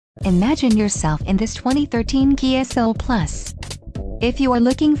Imagine yourself in this 2013 Kia Soul Plus. If you are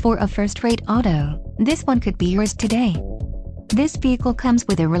looking for a first-rate auto, this one could be yours today. This vehicle comes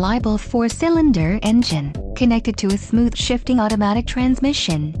with a reliable 4-cylinder engine, connected to a smooth shifting automatic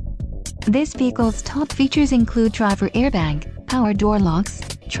transmission. This vehicle's top features include driver airbag, power door locks,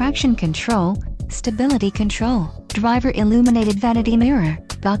 traction control, stability control, driver illuminated vanity mirror,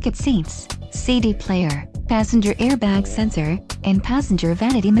 bucket seats, CD player, passenger airbag sensor, and passenger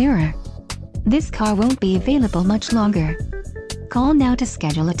vanity mirror. This car won't be available much longer. Call now to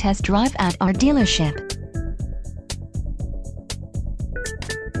schedule a test drive at our dealership.